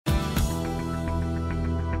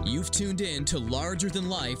You've tuned in to Larger Than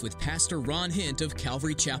Life with Pastor Ron Hint of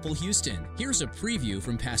Calvary Chapel, Houston. Here's a preview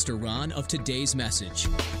from Pastor Ron of today's message.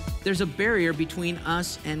 There's a barrier between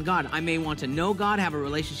us and God. I may want to know God, have a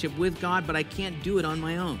relationship with God, but I can't do it on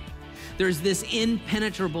my own. There's this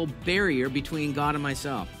impenetrable barrier between God and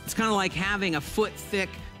myself. It's kind of like having a foot-thick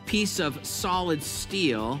piece of solid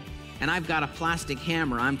steel, and I've got a plastic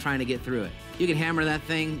hammer. I'm trying to get through it. You can hammer that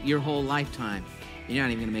thing your whole lifetime, and you're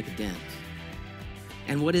not even going to make a dent.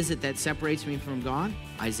 And what is it that separates me from God?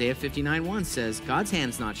 Isaiah 59:1 says, God's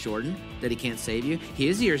hand's not shortened, that he can't save you.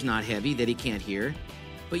 His ear's not heavy, that he can't hear.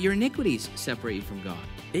 But your iniquities separate you from God.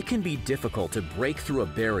 It can be difficult to break through a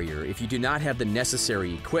barrier if you do not have the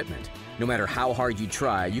necessary equipment. No matter how hard you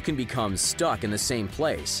try, you can become stuck in the same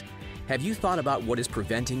place. Have you thought about what is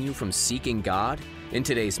preventing you from seeking God? In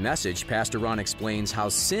today's message, Pastor Ron explains how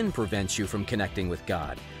sin prevents you from connecting with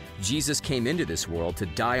God. Jesus came into this world to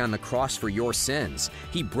die on the cross for your sins.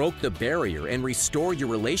 He broke the barrier and restored your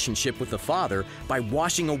relationship with the Father by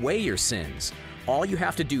washing away your sins. All you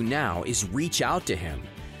have to do now is reach out to Him.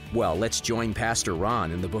 Well, let's join Pastor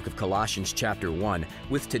Ron in the book of Colossians chapter 1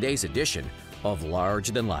 with today's edition of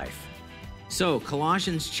Larger Than Life. So,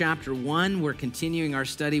 Colossians chapter 1, we're continuing our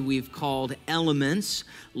study we've called Elements,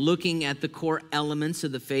 looking at the core elements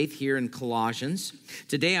of the faith here in Colossians.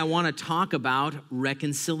 Today, I want to talk about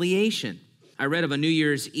reconciliation. I read of a New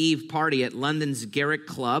Year's Eve party at London's Garrick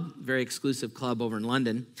Club, very exclusive club over in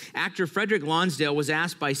London. Actor Frederick Lonsdale was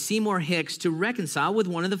asked by Seymour Hicks to reconcile with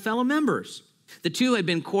one of the fellow members. The two had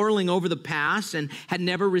been quarreling over the past and had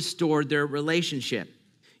never restored their relationship.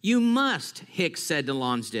 You must, Hicks said to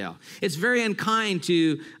Lonsdale. It's very unkind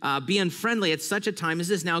to be unfriendly at such a time as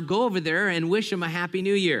this. Now go over there and wish him a happy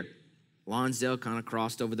new year. Lonsdale kind of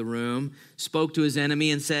crossed over the room, spoke to his enemy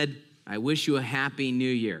and said, I wish you a happy new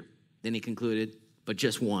year. Then he concluded, but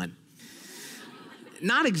just one.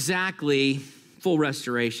 Not exactly full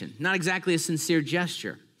restoration, not exactly a sincere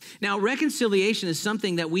gesture. Now, reconciliation is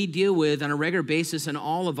something that we deal with on a regular basis in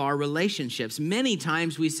all of our relationships. Many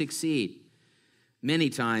times we succeed.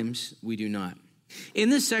 Many times we do not.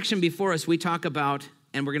 In this section before us, we talk about,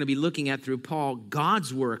 and we're going to be looking at through Paul,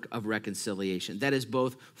 God's work of reconciliation that is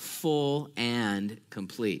both full and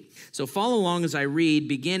complete. So follow along as I read,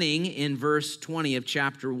 beginning in verse 20 of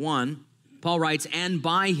chapter 1. Paul writes, and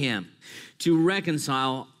by him to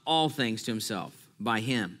reconcile all things to himself. By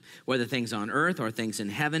him, whether things on earth or things in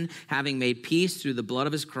heaven, having made peace through the blood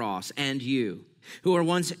of his cross, and you, who were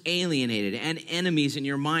once alienated and enemies in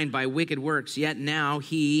your mind by wicked works, yet now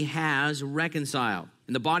he has reconciled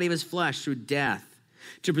in the body of his flesh through death,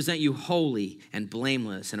 to present you holy and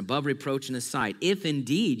blameless and above reproach in his sight, if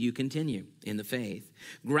indeed you continue in the faith,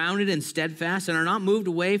 grounded and steadfast, and are not moved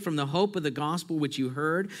away from the hope of the gospel which you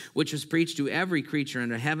heard, which was preached to every creature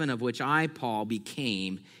under heaven, of which I, Paul,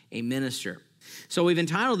 became a minister. So we've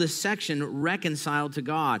entitled this section, Reconciled to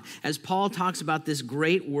God, as Paul talks about this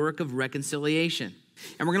great work of reconciliation.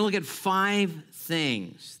 And we're going to look at 5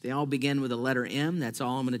 things. They all begin with the letter M. That's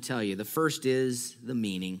all I'm going to tell you. The first is the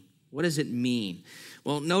meaning. What does it mean?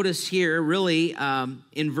 Well, notice here, really,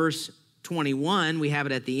 in verse 21, we have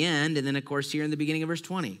it at the end, and then, of course, here in the beginning of verse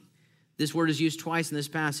 20. This word is used twice in this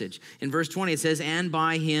passage. In verse 20, it says, and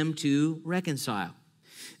by him to reconcile.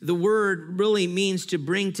 The word really means to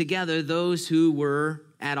bring together those who were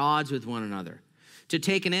at odds with one another, to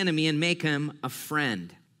take an enemy and make him a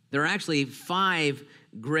friend. There are actually 5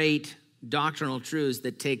 great doctrinal truths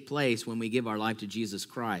that take place when we give our life to Jesus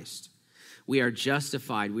Christ. We are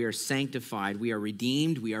justified, we are sanctified, we are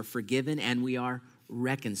redeemed, we are forgiven, and we are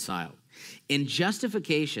reconciled. In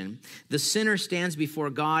justification, the sinner stands before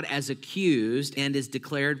God as accused and is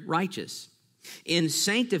declared righteous. In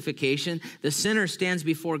sanctification, the sinner stands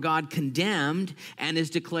before God condemned and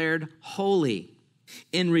is declared holy.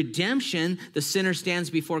 In redemption, the sinner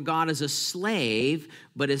stands before God as a slave,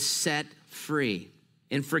 but is set free.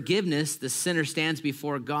 In forgiveness, the sinner stands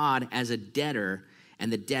before God as a debtor,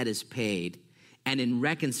 and the debt is paid. And in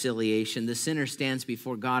reconciliation, the sinner stands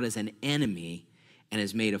before God as an enemy and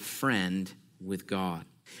is made a friend with God.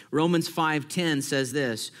 Romans 5:10 says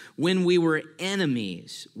this, when we were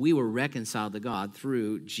enemies, we were reconciled to God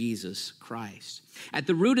through Jesus Christ. At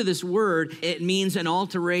the root of this word, it means an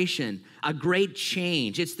alteration, a great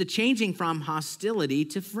change. It's the changing from hostility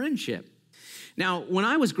to friendship. Now, when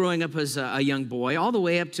I was growing up as a young boy, all the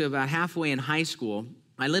way up to about halfway in high school,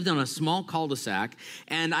 I lived on a small cul-de-sac,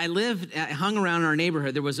 and hung around our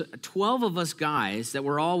neighborhood. There was 12 of us guys that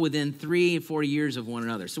were all within 3 or 4 years of one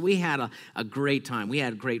another. So we had a great time. We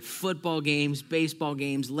had great football games, baseball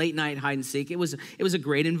games, late night hide and seek. It was a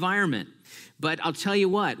great environment. But I'll tell you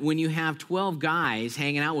what, when you have 12 guys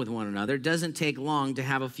hanging out with one another, it doesn't take long to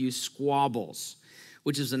have a few squabbles,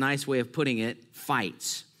 which is a nice way of putting it,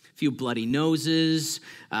 fights. Few bloody noses,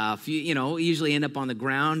 usually end up on the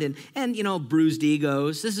ground, and bruised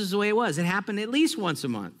egos. This is the way it was. It happened at least once a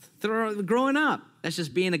month. Growing up, that's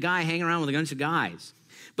just being a guy hanging around with a bunch of guys.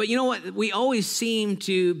 But you know what? We always seem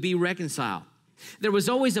to be reconciled. There was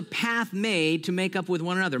always a path made to make up with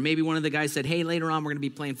one another. Maybe one of the guys said, hey, later on we're going to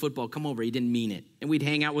be playing football. Come over. He didn't mean it. And we'd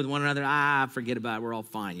hang out with one another. Forget about it. We're all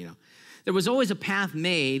fine, There was always a path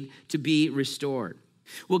made to be restored.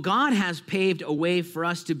 Well, God has paved a way for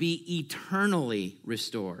us to be eternally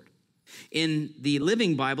restored. In the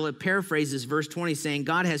Living Bible, it paraphrases verse 20 saying,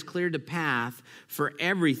 God has cleared a path for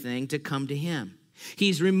everything to come to him.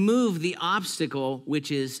 He's removed the obstacle,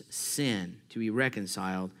 which is sin, to be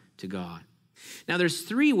reconciled to God. Now, there's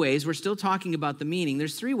 3 ways, we're still talking about the meaning,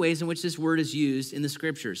 there's 3 ways in which this word is used in the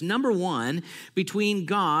scriptures. Number 1, between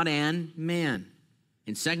God and man.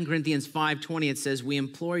 In 2 Corinthians 5:20, it says, we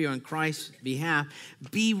implore you on Christ's behalf,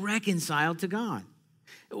 be reconciled to God.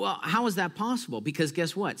 Well, how is that possible? Because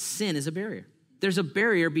guess what? Sin is a barrier. There's a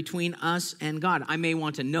barrier between us and God. I may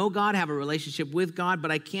want to know God, have a relationship with God, but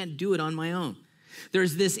I can't do it on my own.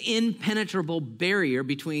 There's this impenetrable barrier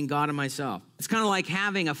between God and myself. It's kind of like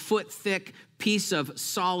having a foot-thick piece of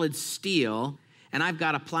solid steel, and I've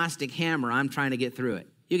got a plastic hammer. I'm trying to get through it.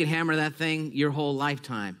 You can hammer that thing your whole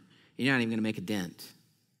lifetime. You're not even going to make a dent.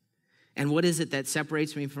 And what is it that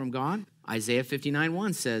separates me from God? Isaiah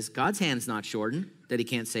 59:1 says, God's hand's not shortened, that he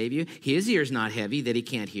can't save you. His ear's not heavy, that he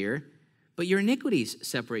can't hear. But your iniquities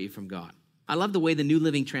separate you from God. I love the way the New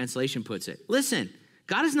Living Translation puts it. Listen,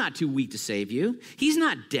 God is not too weak to save you. He's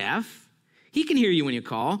not deaf. He can hear you when you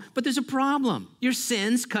call, but there's a problem. Your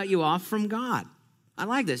sins cut you off from God. I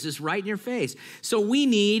like this, just right in your face. So we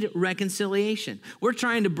need reconciliation. We're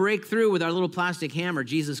trying to break through with our little plastic hammer.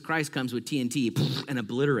 Jesus Christ comes with TNT and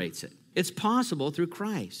obliterates it. It's possible through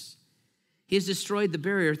Christ. He has destroyed the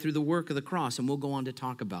barrier through the work of the cross, and we'll go on to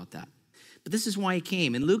talk about that. But this is why he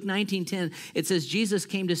came. In Luke 19:10, it says Jesus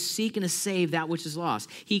came to seek and to save that which is lost.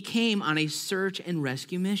 He came on a search and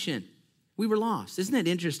rescue mission. We were lost. Isn't it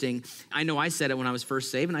interesting? I know I said it when I was first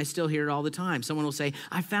saved, and I still hear it all the time. Someone will say,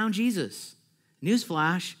 I found Jesus.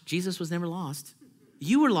 Newsflash, Jesus was never lost.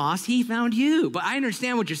 You were lost, he found you. But I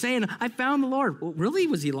understand what you're saying. I found the Lord. Well, really?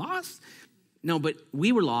 Was he lost? No, but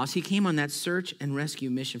we were lost. He came on that search and rescue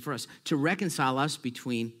mission for us to reconcile us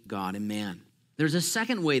between God and man. There's a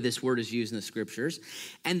second way this word is used in the scriptures,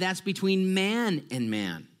 and that's between man and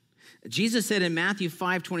man. Jesus said in Matthew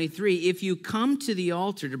 5:23, if you come to the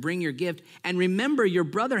altar to bring your gift and remember your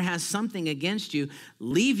brother has something against you,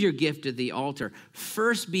 leave your gift at the altar.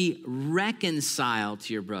 First be reconciled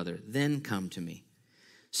to your brother, then come to me.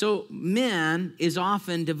 So man is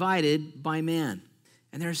often divided by man.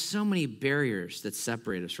 And there are so many barriers that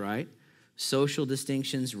separate us, right? Social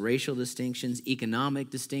distinctions, racial distinctions, economic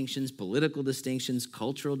distinctions, political distinctions,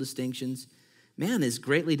 cultural distinctions. Man is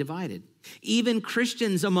greatly divided. Even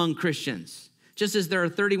Christians among Christians. Just as there are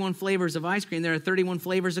 31 flavors of ice cream, there are 31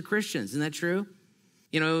 flavors of Christians. Isn't that true?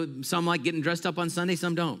 Some like getting dressed up on Sunday,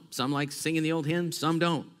 some don't. Some like singing the old hymns, some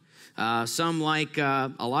don't. Some like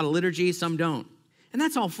a lot of liturgy, some don't. And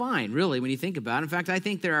that's all fine, really, when you think about it. In fact, I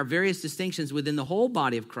think there are various distinctions within the whole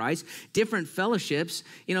body of Christ, different fellowships,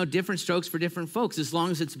 different strokes for different folks, as long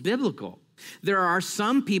as it's biblical. There are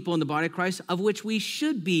some people in the body of Christ of which we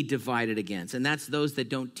should be divided against, and that's those that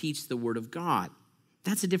don't teach the Word of God.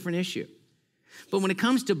 That's a different issue. But when it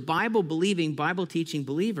comes to Bible-believing, Bible-teaching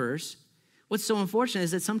believers, what's so unfortunate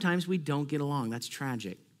is that sometimes we don't get along. That's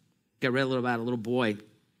tragic. I read a little about a little boy.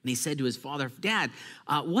 And he said to his father, Dad,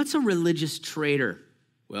 what's a religious traitor?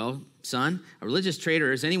 Well, son, a religious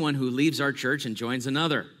traitor is anyone who leaves our church and joins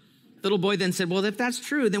another. The little boy then said, well, if that's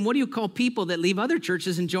true, then what do you call people that leave other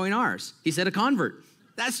churches and join ours? He said, a convert.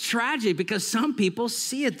 That's tragic because some people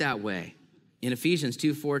see it that way. In Ephesians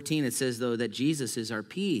 2:14, it says, though, that Jesus is our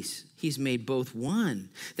peace. He's made both one,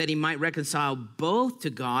 that he might reconcile both to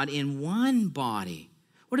God in one body.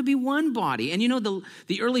 Or to be one body. And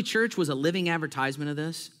the early church was a living advertisement of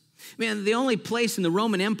this. Man, the only place in the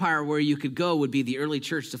Roman Empire where you could go would be the early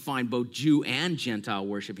church to find both Jew and Gentile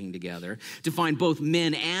worshiping together, to find both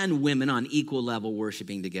men and women on equal level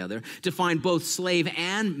worshiping together, to find both slave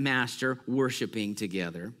and master worshiping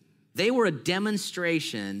together. They were a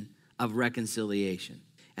demonstration of reconciliation.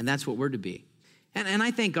 And that's what we're to be. And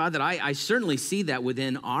I thank God that I certainly see that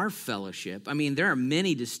within our fellowship. I mean, there are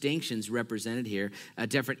many distinctions represented here,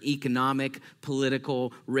 different economic,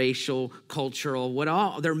 political, racial, cultural,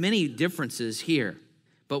 there are many differences here.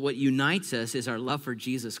 But what unites us is our love for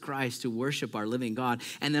Jesus Christ, to worship our living God.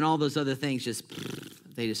 And then all those other things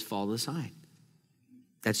they just fall to the side.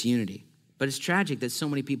 That's unity. But it's tragic that so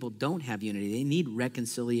many people don't have unity. They need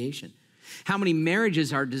reconciliation. How many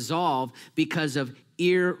marriages are dissolved because of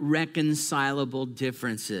irreconcilable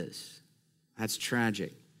differences? That's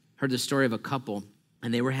tragic. Heard the story of a couple,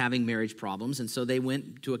 and they were having marriage problems, and so they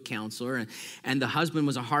went to a counselor, and the husband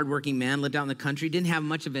was a hardworking man, lived out in the country, didn't have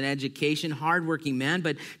much of an education, hardworking man,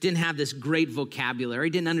 but didn't have this great vocabulary,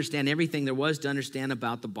 didn't understand everything there was to understand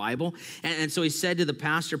about the Bible. And so he said to the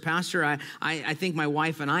pastor, "Pastor, I think my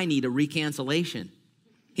wife and I need a reconciliation."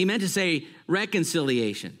 He meant to say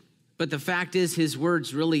reconciliation, but the fact is his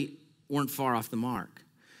words really weren't far off the mark.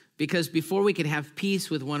 Because before we could have peace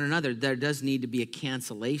with one another, there does need to be a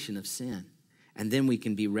cancellation of sin. And then we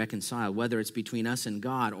can be reconciled, whether it's between us and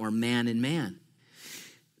God or man and man.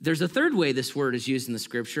 There's a third way this word is used in the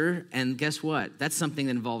scripture, and guess what? That's something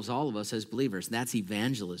that involves all of us as believers. That's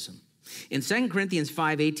evangelism. In 2 Corinthians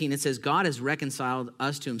 5:18, it says, God has reconciled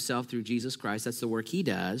us to himself through Jesus Christ. That's the work he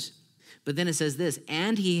does. But then it says this,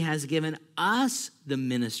 and he has given us the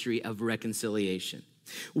ministry of reconciliation.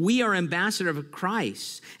 We are ambassadors of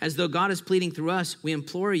Christ. As though God is pleading through us, we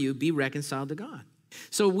implore you, be reconciled to God.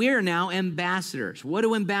 So we're now ambassadors. What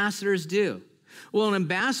do ambassadors do? Well, an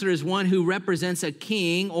ambassador is one who represents a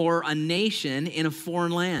king or a nation in a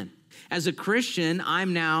foreign land. As a Christian,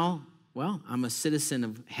 I'm a citizen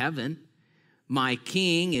of heaven. My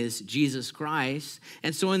king is Jesus Christ.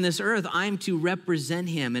 And so in this earth, I'm to represent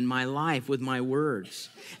him in my life with my words.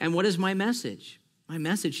 And what is my message? My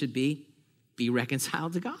message should be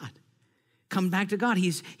reconciled to God. Come back to God.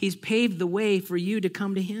 He's paved the way for you to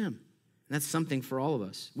come to him. That's something for all of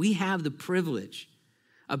us. We have the privilege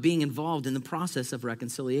of being involved in the process of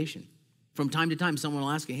reconciliation. From time to time, someone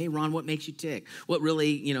will ask you, hey, Ron, what makes you tick? What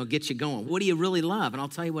really, gets you going? What do you really love? And I'll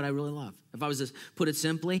tell you what I really love. If I was to put it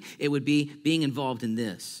simply, it would be being involved in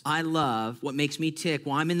this. I love what makes me tick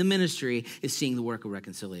while I'm in the ministry is seeing the work of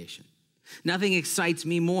reconciliation. Nothing excites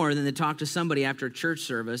me more than to talk to somebody after a church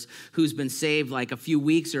service who's been saved like a few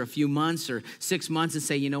weeks or a few months or 6 months and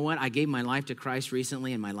say, you know what? I gave my life to Christ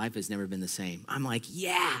recently and my life has never been the same. I'm like,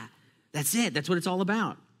 yeah, that's it. That's what it's all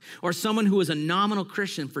about. Or someone who was a nominal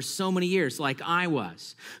Christian for so many years, like I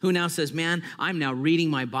was, who now says, man, I'm now reading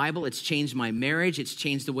my Bible. It's changed my marriage. It's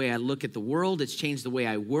changed the way I look at the world. It's changed the way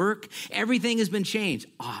I work. Everything has been changed.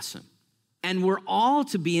 Awesome. And we're all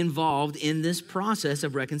to be involved in this process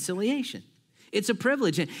of reconciliation. It's a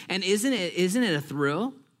privilege. And isn't it a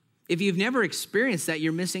thrill? If you've never experienced that,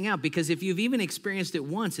 you're missing out. Because if you've even experienced it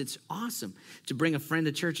once, it's awesome to bring a friend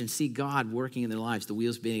to church and see God working in their lives, the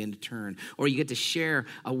wheels beginning to turn. Or you get to share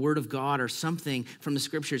a word of God or something from the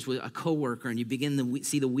scriptures with a coworker, and you begin to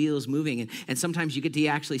see the wheels moving. And sometimes you get to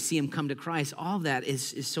actually see him come to Christ. All of that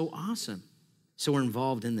is so awesome. So we're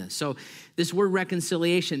involved in this. So this word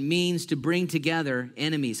reconciliation means to bring together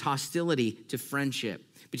enemies, hostility to friendship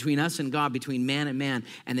between us and God, between man and man.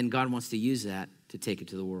 And then God wants to use that to take it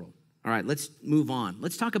to the world. All right, let's move on.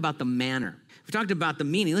 Let's talk about the manner. We talked about the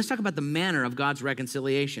meaning. Let's talk about the manner of God's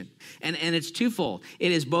reconciliation. And it's twofold.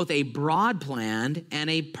 It is both a broad plan and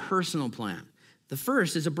a personal plan. The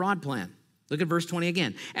first is a broad plan. Look at verse 20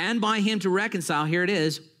 again. And by him to reconcile, here it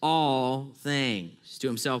is, all things to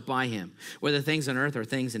himself by him, whether things on earth or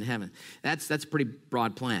things in heaven. That's a pretty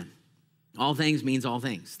broad plan. All things means all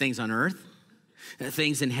things. Things on earth,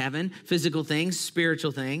 things in heaven, physical things,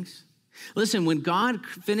 spiritual things. Listen, when God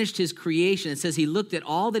finished his creation, it says he looked at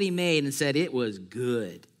all that he made and said it was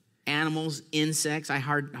good. Animals, insects,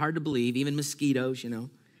 hard to believe, even mosquitoes,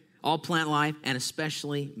 all plant life, and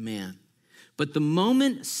especially man. But the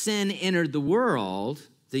moment sin entered the world,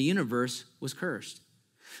 the universe was cursed.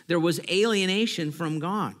 There was alienation from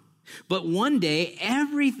God. But one day,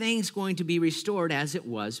 everything's going to be restored as it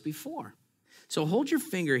was before. So hold your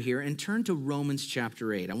finger here and turn to Romans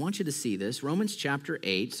chapter 8. I want you to see this. Romans chapter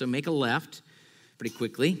 8. So make a left pretty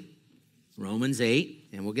quickly. Romans 8.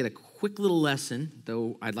 And we'll get a quick little lesson,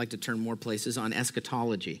 though I'd like to turn more places, on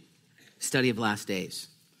eschatology, study of last days.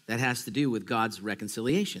 That has to do with God's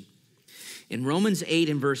reconciliation. In Romans 8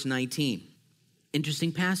 and verse 19,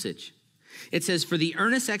 interesting passage. It says, for the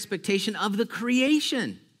earnest expectation of the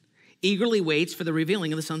creation eagerly waits for the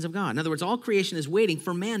revealing of the sons of God. In other words, all creation is waiting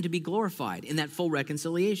for man to be glorified in that full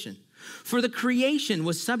reconciliation. For the creation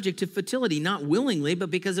was subject to futility, not willingly,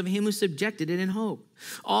 but because of him who subjected it in hope.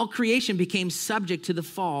 All creation became subject to the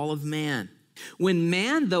fall of man. When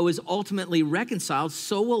man, though, is ultimately reconciled,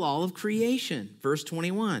 so will all of creation. Verse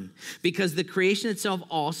 21, because the creation itself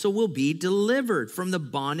also will be delivered from the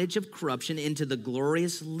bondage of corruption into the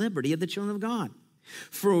glorious liberty of the children of God.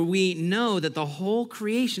 For we know that the whole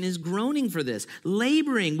creation is groaning for this,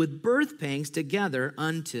 laboring with birth pangs together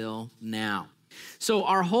until now. So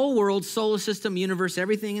our whole world, solar system, universe,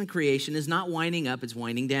 everything in creation is not winding up, it's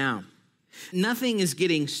winding down. Nothing is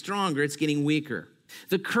getting stronger, it's getting weaker.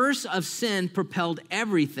 The curse of sin propelled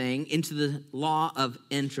everything into the law of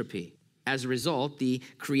entropy. As a result, the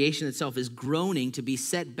creation itself is groaning to be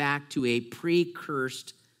set back to a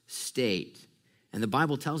pre-cursed state. And the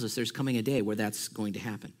Bible tells us there's coming a day where that's going to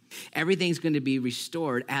happen. Everything's going to be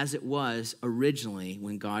restored as it was originally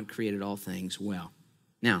when God created all things well.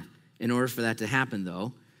 Now, in order for that to happen,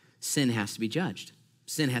 though, sin has to be judged.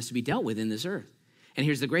 Sin has to be dealt with in this earth. And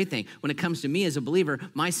here's the great thing. When it comes to me as a believer,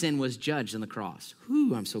 my sin was judged on the cross.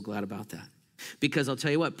 Whew, I'm so glad about that. Because I'll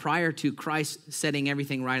tell you what, prior to Christ setting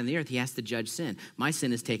everything right on the earth, he has to judge sin. My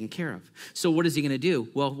sin is taken care of. So what is he going to do?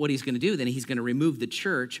 Well, what he's going to do, then he's going to remove the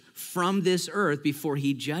church from this earth before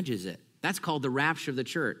he judges it. That's called the rapture of the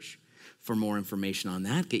church. For more information on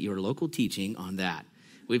that, get your local teaching on that.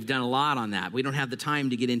 We've done a lot on that. We don't have the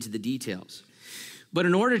time to get into the details. But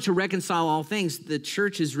in order to reconcile all things, the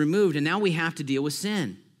church is removed, and now we have to deal with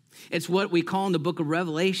sin. It's what we call in the book of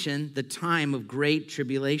Revelation the time of great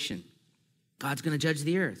tribulation. God's going to judge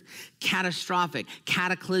the earth. Catastrophic,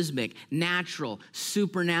 cataclysmic, natural,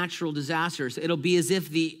 supernatural disasters. It'll be as if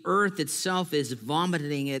the earth itself is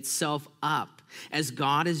vomiting itself up as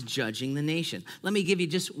God is judging the nation. Let me give you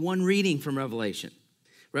just one reading from Revelation.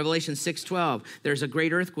 Revelation 6:12, there's a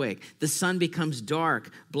great earthquake. The sun becomes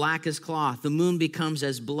dark, black as cloth. The moon becomes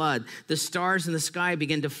as blood. The stars in the sky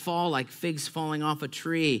begin to fall like figs falling off a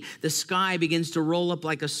tree. The sky begins to roll up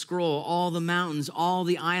like a scroll. All the mountains, all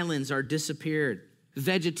the islands are disappeared.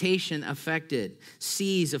 Vegetation affected,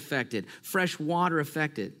 seas affected, fresh water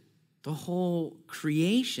affected. The whole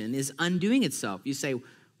creation is undoing itself. You say,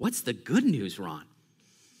 what's the good news, Ron?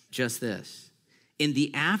 Just this. In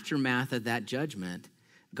the aftermath of that judgment,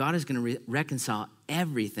 God is going to reconcile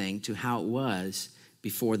everything to how it was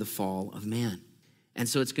before the fall of man. And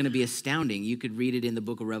so it's going to be astounding. You could read it in the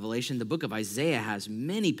book of Revelation. The book of Isaiah has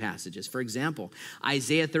many passages. For example,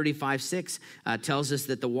 Isaiah 35:6 tells us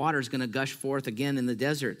that the water is going to gush forth again in the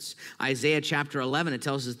deserts. Isaiah chapter 11, it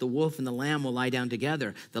tells us the wolf and the lamb will lie down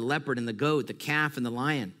together, the leopard and the goat, the calf and the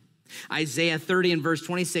lion. Isaiah 30 and verse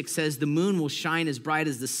 26 says, the moon will shine as bright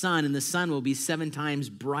as the sun, and the sun will be 7 times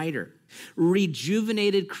brighter.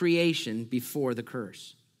 Rejuvenated creation before the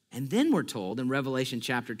curse. And then we're told in Revelation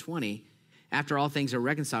chapter 20, after all things are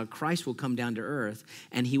reconciled, Christ will come down to earth,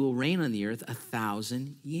 and he will reign on the earth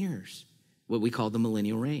 1,000 years, what we call the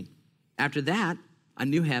millennial reign. After that, a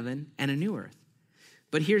new heaven and a new earth.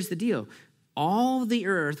 But here's the deal. All the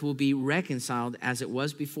earth will be reconciled as it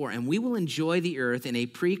was before, and we will enjoy the earth in a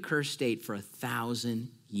pre-cursed state for 1,000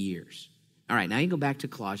 years. All right, now you go back to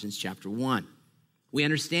Colossians chapter 1. We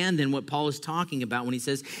understand then what Paul is talking about when he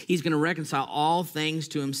says he's going to reconcile all things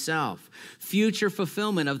to himself. Future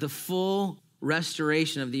fulfillment of the full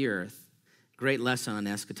restoration of the earth. Great lesson on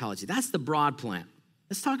eschatology. That's the broad plan.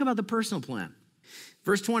 Let's talk about the personal plan.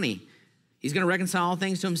 Verse 20. He's going to reconcile all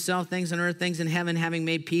things to himself, things on earth, things in heaven, having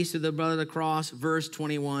made peace through the blood of the cross. Verse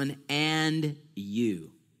 21, and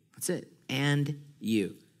you. That's it, and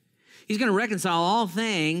you. He's going to reconcile all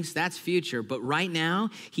things, that's future, but right now,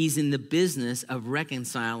 he's in the business of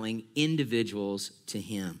reconciling individuals to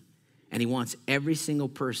him. And he wants every single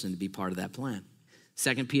person to be part of that plan.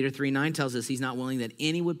 2 Peter 3:9 tells us he's not willing that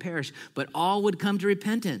any would perish, but all would come to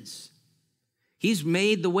repentance. He's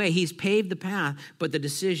made the way, he's paved the path, but the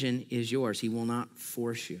decision is yours. He will not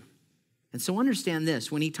force you. And so understand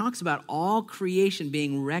this, when he talks about all creation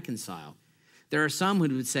being reconciled, there are some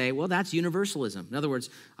who would say, well, that's universalism. In other words,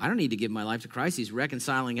 I don't need to give my life to Christ. He's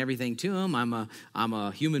reconciling everything to him. I'm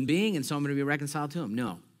a human being, and so I'm going to be reconciled to him.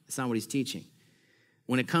 No, that's not what he's teaching.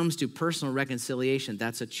 When it comes to personal reconciliation,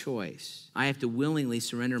 that's a choice. I have to willingly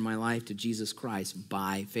surrender my life to Jesus Christ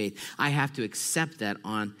by faith. I have to accept that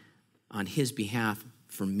on his behalf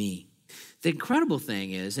for me. The incredible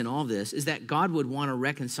thing is, in all this, is that God would want to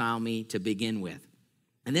reconcile me to begin with.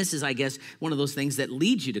 And this is, I guess, one of those things that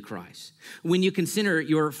leads you to Christ. When you consider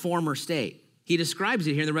your former state, he describes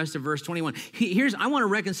it here in the rest of verse 21. I want to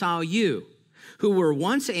reconcile you who were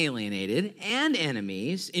once alienated and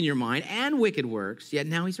enemies in your mind and wicked works, yet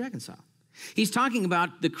now he's reconciled. He's talking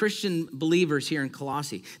about the Christian believers here in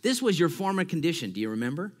Colossae. This was your former condition, do you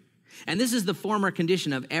remember? And this is the former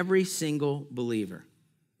condition of every single believer.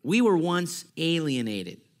 We were once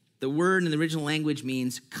alienated. The word in the original language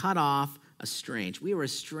means cut off estranged. We were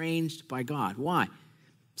estranged by God. Why?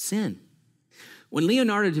 Sin. When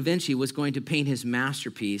Leonardo da Vinci was going to paint his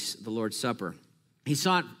masterpiece, The Lord's Supper, he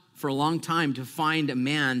sought for a long time to find a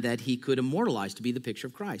man that he could immortalize to be the picture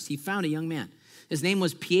of Christ. He found a young man. His name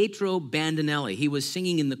was Pietro Bandinelli. He was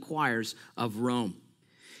singing in the choirs of Rome.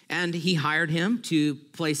 And he hired him to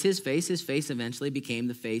place his face. His face eventually became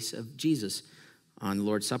the face of Jesus on the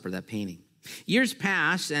Lord's Supper, that painting. Years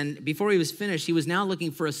passed, and before he was finished, he was now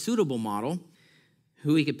looking for a suitable model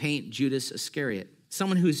who he could paint Judas Iscariot,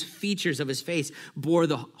 someone whose features of his face bore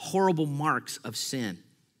the horrible marks of sin.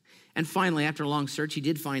 And finally, after a long search, he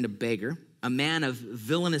did find a beggar, a man of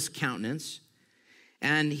villainous countenance,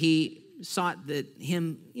 and he sought that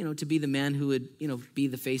him, to be the man who would, be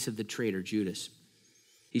the face of the traitor, Judas.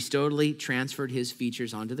 He stolidly transferred his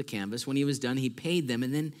features onto the canvas. When he was done, he paid him,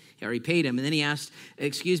 and then he asked,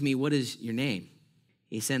 "Excuse me, what is your name?"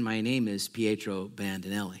 He said, "My name is Pietro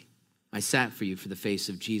Bandinelli. I sat for you for the face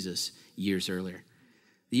of Jesus years earlier."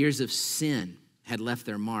 The years of sin had left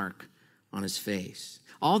their mark on his face.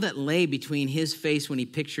 All that lay between his face when he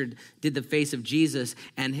did the face of Jesus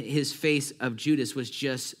and his face of Judas was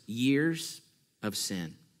just years of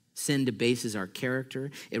sin. Sin debases our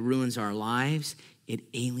character. It ruins our lives. It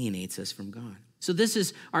alienates us from God. So this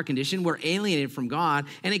is our condition. We're alienated from God,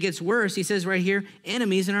 and it gets worse. He says right here,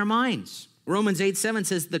 enemies in our minds. Romans 8:7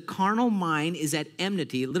 says the carnal mind is at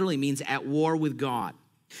enmity. It literally means at war with God.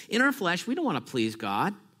 In our flesh, we don't want to please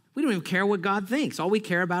God. We don't even care what God thinks. All we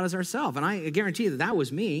care about is ourselves. And I guarantee you that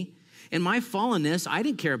was me. In my fallenness, I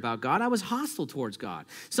didn't care about God. I was hostile towards God.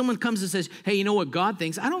 Someone comes and says, "Hey, you know what God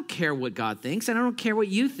thinks?" I don't care what God thinks, and I don't care what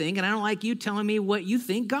you think, and I don't like you telling me what you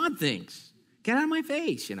think God thinks. Get out of my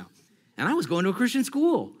face, And I was going to a Christian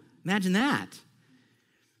school. Imagine that.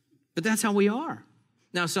 But that's how we are.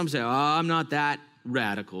 Now, some say, "Oh, I'm not that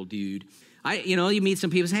radical, dude." You meet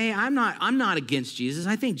some people say, "Hey, I'm not against Jesus.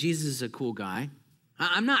 I think Jesus is a cool guy.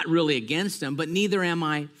 I'm not really against him, but neither am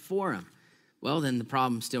I for him." Well, then the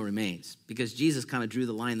problem still remains, because Jesus kind of drew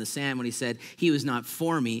the line in the sand when he said, "He who is not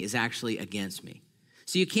for me is actually against me."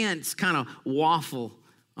 So you can't kind of waffle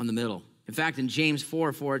on the middle. In fact, in James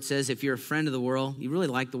 4:4, it says, if you're a friend of the world, you really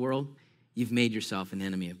like the world, you've made yourself an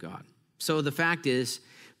enemy of God. So the fact is,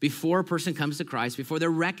 before a person comes to Christ, before they're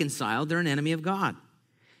reconciled, they're an enemy of God.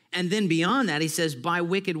 And then beyond that, he says, by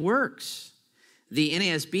wicked works. The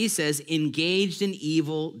NASB says, engaged in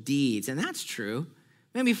evil deeds. And that's true.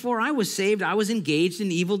 Man, before I was saved, I was engaged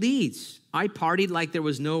in evil deeds. I partied like there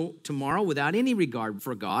was no tomorrow without any regard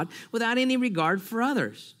for God, without any regard for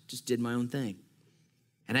others. Just did my own thing.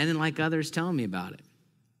 And I didn't like others telling me about it.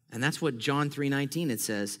 And that's what John 3:19, it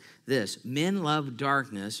says this, men love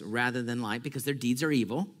darkness rather than light because their deeds are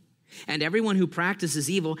evil. And everyone who practices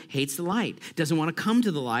evil hates the light, doesn't want to come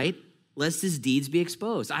to the light, lest his deeds be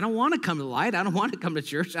exposed. I don't want to come to the light. I don't want to come to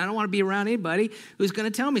church. I don't want to be around anybody who's going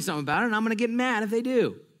to tell me something about it, and I'm going to get mad if they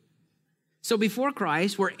do. So before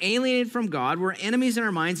Christ, we're alienated from God, we're enemies in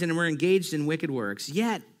our minds, and we're engaged in wicked works.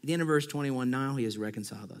 Yet, at the end of verse 21, now he has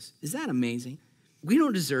reconciled us. Is that amazing? We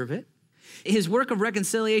don't deserve it. His work of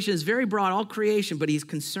reconciliation is very broad, all creation, but he's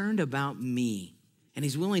concerned about me, and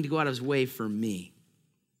he's willing to go out of his way for me.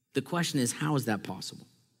 The question is, how is that possible?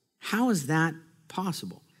 How is that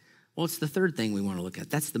possible? Well, it's the third thing we want to look at.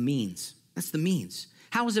 That's the means. That's the means.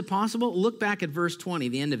 How is it possible? Look back at verse 20,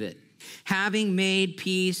 the end of it. Having made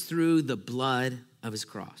peace through the blood of his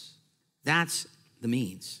cross. That's the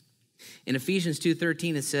means. In Ephesians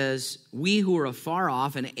 2:13, it says, we who are afar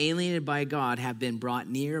off and alienated by God have been brought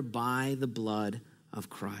near by the blood of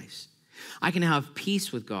Christ. I can have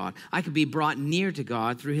peace with God. I can be brought near to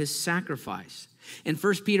God through his sacrifice. In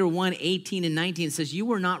 1 Peter 1:18 and 19, it says, you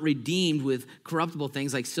were not redeemed with corruptible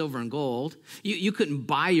things like silver and gold. You couldn't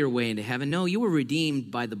buy your way into heaven. No, you were redeemed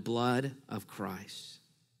by the blood of Christ.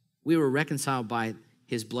 We were reconciled by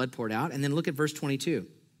his blood poured out. And then look at verse 22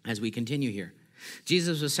 as we continue here.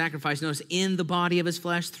 Jesus was sacrificed, notice, in the body of his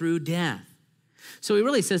flesh through death. So he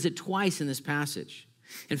really says it twice in this passage.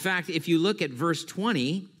 In fact, if you look at verse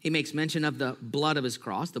 20, he makes mention of the blood of his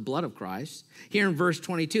cross, the blood of Christ. Here in verse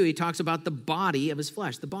 22, he talks about the body of his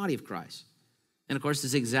flesh, the body of Christ. And of course,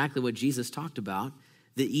 this is exactly what Jesus talked about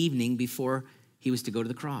the evening before he was to go to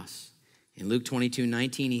the cross. In Luke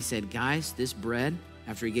 22:19, he said, guys, this bread,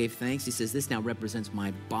 after he gave thanks, he says, this now represents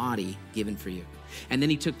my body given for you. And then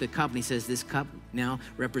he took the cup and he says, this cup now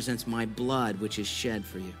represents my blood, which is shed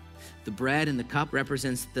for you. The bread and the cup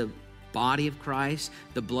represents the body of Christ,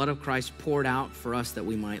 the blood of Christ poured out for us that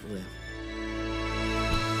we might live.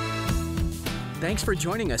 Thanks for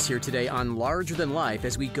joining us here today on Larger Than Life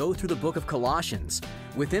as we go through the book of Colossians.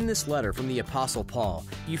 Within this letter from the Apostle Paul,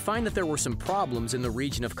 you find that there were some problems in the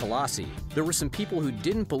region of Colossae. There were some people who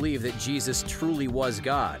didn't believe that Jesus truly was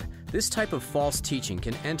God. This type of false teaching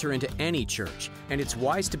can enter into any church, and it's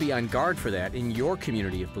wise to be on guard for that in your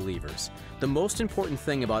community of believers. The most important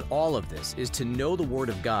thing about all of this is to know the Word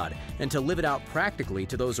of God and to live it out practically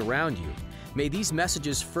to those around you. May these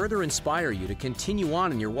messages further inspire you to continue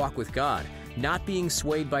on in your walk with God, not being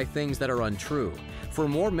swayed by things that are untrue. For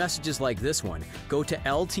more messages like this one, go to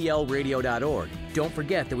ltlradio.org. Don't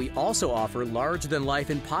forget that we also offer Larger Than Life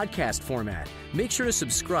in podcast format. Make sure to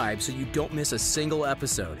subscribe so you don't miss a single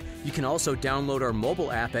episode. You can also download our mobile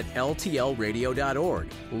app at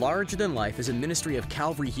ltlradio.org. Larger Than Life is a ministry of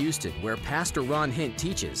Calvary Houston, where Pastor Ron Hint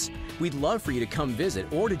teaches. We'd love for you to come visit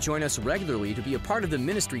or to join us regularly to be a part of the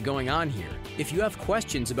ministry going on here. If you have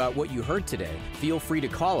questions about what you heard today, feel free to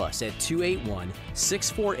call us at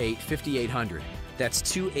 281-648-5800. That's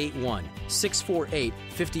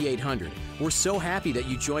 281-648-5800. We're so happy that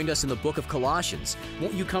you joined us in the book of Colossians.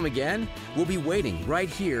 Won't you come again? We'll be waiting right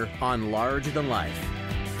here on Larger Than Life.